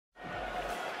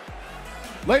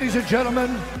Ladies and gentlemen,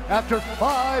 after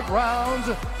 5 rounds,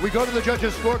 we go to the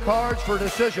judges' scorecards for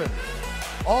decision.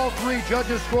 All 3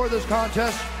 judges score this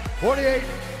contest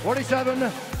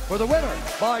 48-47 for the winner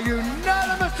by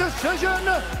unanimous decision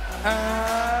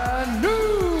and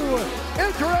new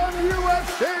interim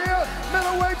UFC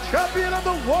middleweight champion of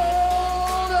the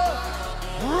world,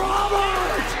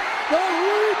 Robert the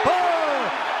Reaper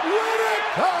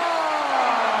Whittaker!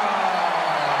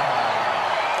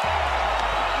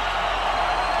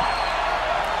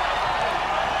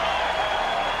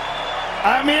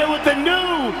 I'm here with the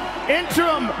new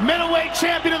interim middleweight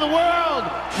champion of the world,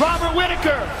 Robert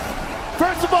Whittaker.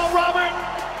 First of all, Robert,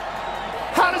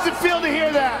 how does it feel to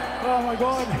hear that? Oh my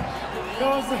God,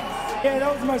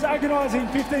 that was the most agonizing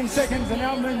 15 seconds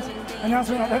announcement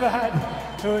I've ever had.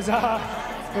 It was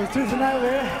tooth and nail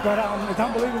there, but it's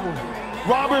unbelievable.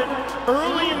 Robert,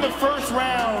 early in the first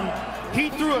round,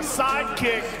 he threw a side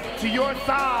kick to your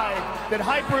thigh that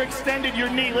hyperextended your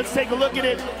knee. Let's take a look at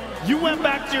it. You went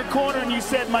back to your corner and you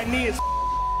said, my knee is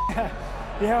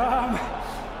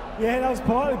yeah, that was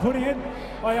politely putting it.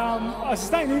 I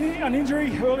sustained an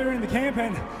injury earlier in the camp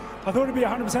and I thought it'd be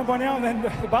 100% by now, and then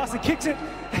the bastard kicks it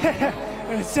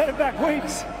and it set it back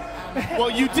weeks.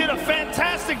 Well, you did a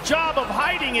fantastic job of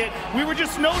hiding it. We were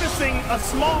just noticing a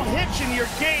small hitch in your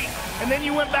gait, and then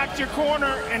you went back to your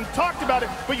corner and talked about it,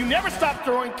 but you never stopped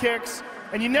throwing kicks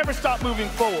and you never stopped moving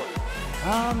forward.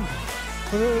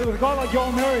 With a guy like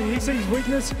Joel Murray, he sees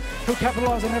weakness, he'll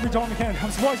capitalize on every time he can.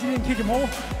 I'm surprised he didn't kick him more.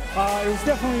 It was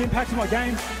definitely impacting my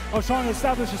game. I was trying to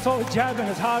establish a solid jab, and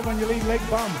it's hard when you lead leg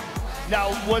bum.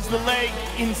 Now, was the leg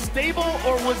unstable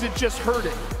or was it just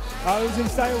hurting? It was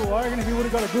unstable. I reckon if he would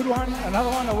have got a good one, another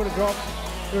one, I would have dropped.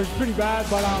 It was pretty bad,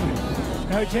 but you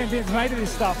know, champions made of this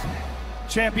stuff.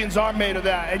 Champions are made of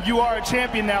that, and you are a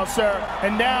champion now, sir.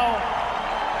 And now,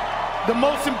 the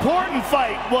most important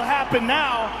fight will happen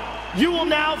now. You will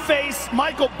now face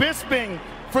Michael Bisping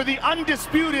for the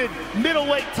undisputed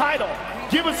middleweight title.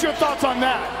 Give us your thoughts on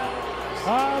that.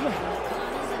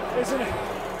 Listen,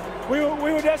 we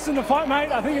were destined to fight,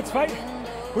 mate. I think it's fate.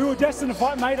 We were destined to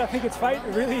fight, mate. I think it's fate.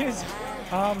 It really is.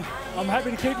 I'm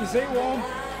happy to keep your seat warm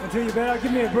until you're better.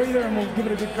 Give me a breather and we'll give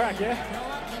it a good crack, yeah?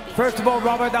 First of all,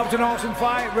 Robert, that was an awesome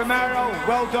fight. Romero,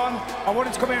 well done. I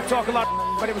wanted to come here and talk a lot,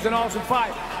 but it was an awesome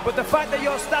fight. But the fact that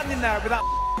you're standing there with that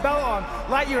belt on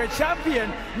like you're a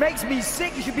champion makes me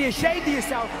sick. You should be ashamed of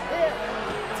yourself. Here,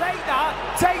 take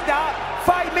that,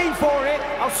 fight me for it.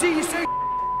 I'll see you soon.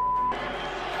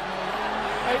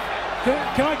 Hey,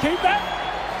 can I keep that?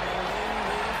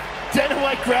 Dana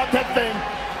White grabbed that thing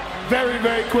very,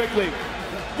 very quickly.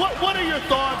 What are your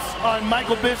thoughts on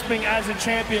Michael Bisping as a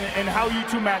champion and how you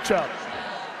two match up?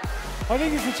 I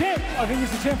think he's the champ. I think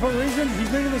he's the champ for a reason. He's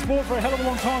been in the sport for a hell of a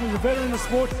long time. He's a veteran in the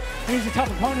sport, and he's a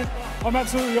tough opponent. I'm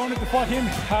absolutely honoured to fight him.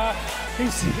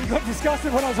 He got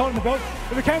disgusted when I was holding the belt.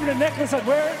 If it came with a necklace, I'd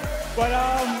wear it. But,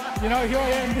 you know, here I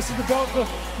am. This is the belt for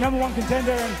 #1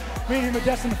 contender, and me and him are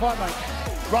destined to fight, mate.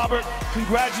 Robert,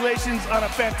 congratulations on a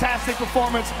fantastic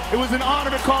performance. It was an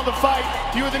honor to call the fight.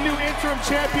 You are the new interim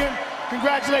champion.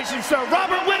 Congratulations, sir.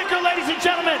 Robert Whittaker, ladies and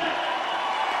gentlemen.